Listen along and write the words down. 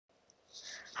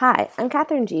Hi, I'm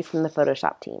Catherine G. from the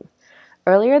Photoshop team.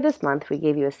 Earlier this month, we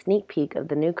gave you a sneak peek of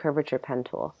the new curvature pen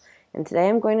tool, and today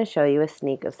I'm going to show you a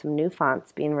sneak of some new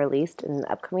fonts being released in an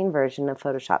upcoming version of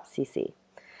Photoshop CC.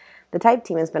 The type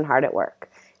team has been hard at work.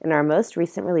 In our most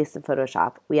recent release of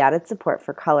Photoshop, we added support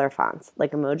for color fonts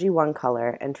like Emoji One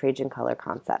Color and Trajan Color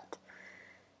Concept.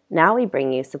 Now we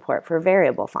bring you support for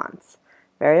variable fonts.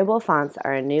 Variable fonts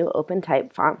are a new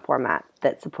OpenType font format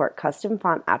that support custom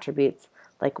font attributes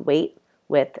like weight,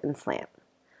 width, and slant.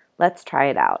 Let's try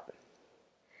it out.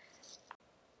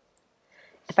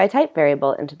 If I type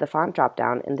variable into the font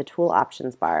dropdown in the tool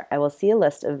options bar, I will see a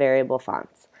list of variable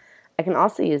fonts. I can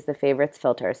also use the favorites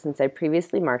filter since I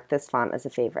previously marked this font as a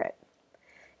favorite.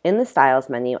 In the styles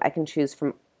menu, I can choose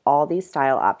from all these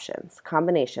style options,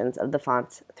 combinations of the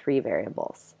font's 3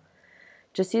 variables.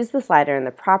 Just use the slider in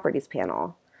the properties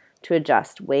panel to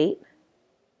adjust weight,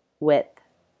 width,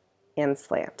 and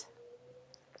slant.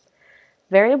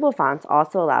 Variable fonts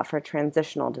also allow for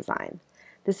transitional design.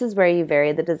 This is where you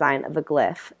vary the design of a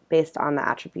glyph based on the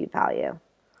attribute value.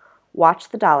 Watch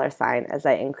the $sign as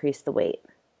I increase the weight.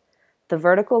 The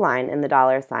vertical line in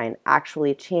the $sign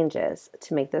actually changes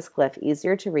to make this glyph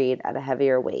easier to read at a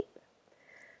heavier weight.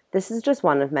 This is just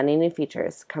one of many new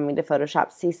features coming to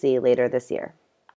Photoshop CC later this year.